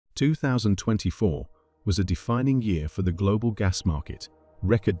2024 was a defining year for the global gas market.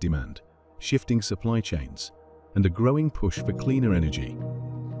 Record demand, shifting supply chains, and a growing push for cleaner energy.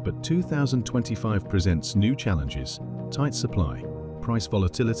 But 2025 presents new challenges: tight supply, price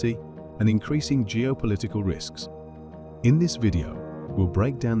volatility, and increasing geopolitical risks. In this video, we'll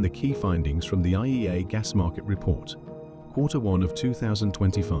break down the key findings from the IEA gas market report, Q1 of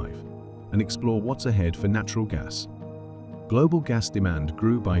 2025, and explore what's ahead for natural gas. Global gas demand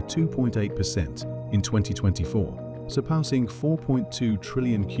grew by 2.8% in 2024, surpassing 4.2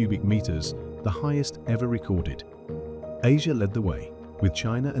 trillion cubic meters, the highest ever recorded. Asia led the way, with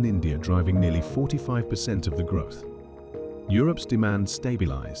China and India driving nearly 45% of the growth. Europe's demand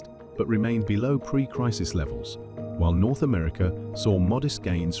stabilised, but remained below pre-crisis levels, while North America saw modest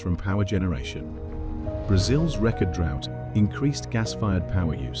gains from power generation. Brazil's record drought increased gas-fired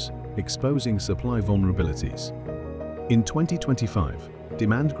power use, exposing supply vulnerabilities. In 2025,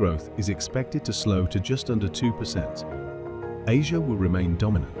 demand growth is expected to slow to just under 2%. Asia will remain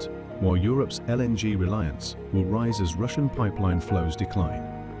dominant, while Europe's LNG reliance will rise as Russian pipeline flows decline.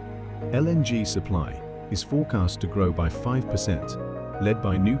 LNG supply is forecast to grow by 5%, led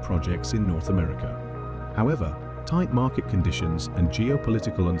by new projects in North America. However, tight market conditions and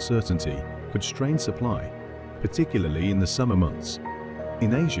geopolitical uncertainty could strain supply, particularly in the summer months.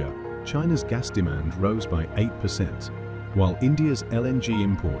 In Asia, China's gas demand rose by 8%, while India's LNG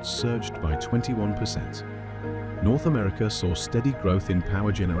imports surged by 21%. North America saw steady growth in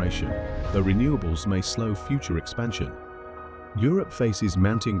power generation, though renewables may slow future expansion. Europe faces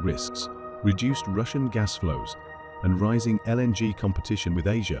mounting risks. Reduced Russian gas flows and rising LNG competition with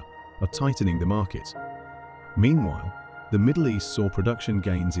Asia are tightening the market. Meanwhile, the Middle East saw production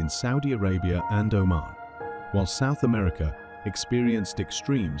gains in Saudi Arabia and Oman. While South America experienced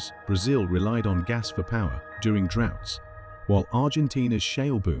extremes, Brazil relied on gas for power during droughts, while Argentina's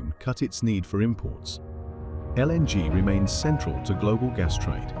shale boom cut its need for imports. LNG remains central to global gas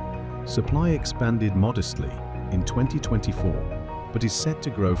trade. Supply expanded modestly in 2024, but is set to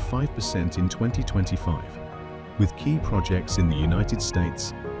grow 5% in 2025, with key projects in the United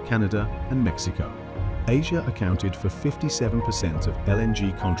States, Canada, and Mexico. Asia accounted for 57% of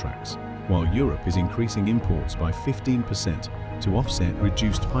LNG contracts, while Europe is increasing imports by 15% to offset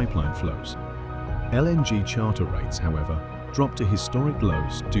reduced pipeline flows. LNG charter rates, however, dropped to historic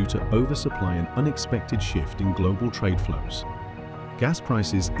lows due to oversupply and unexpected shift in global trade flows. Gas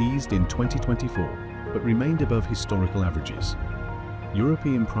prices eased in 2024, but remained above historical averages.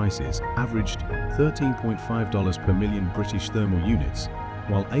 European prices averaged $13.5 per million British thermal units,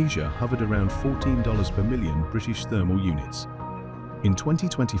 while Asia hovered around $14 per million British thermal units. In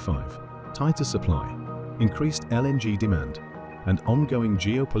 2025, tighter supply, increased LNG demand, and ongoing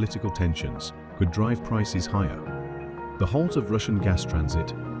geopolitical tensions could drive prices higher. The halt of Russian gas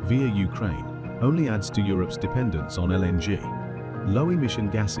transit via Ukraine only adds to Europe's dependence on LNG. Low-emission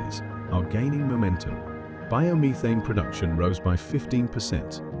gases are gaining momentum. Biomethane production rose by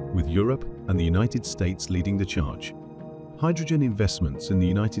 15%, with Europe and the United States leading the charge. Hydrogen investments in the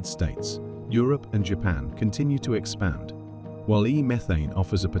United States, Europe, and Japan continue to expand, while e-methane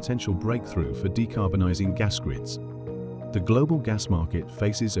offers a potential breakthrough for decarbonizing gas grids. The global gas market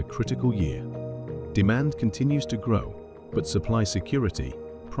faces a critical year. Demand continues to grow, but supply security,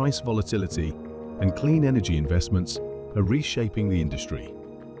 price volatility, and clean energy investments are reshaping the industry.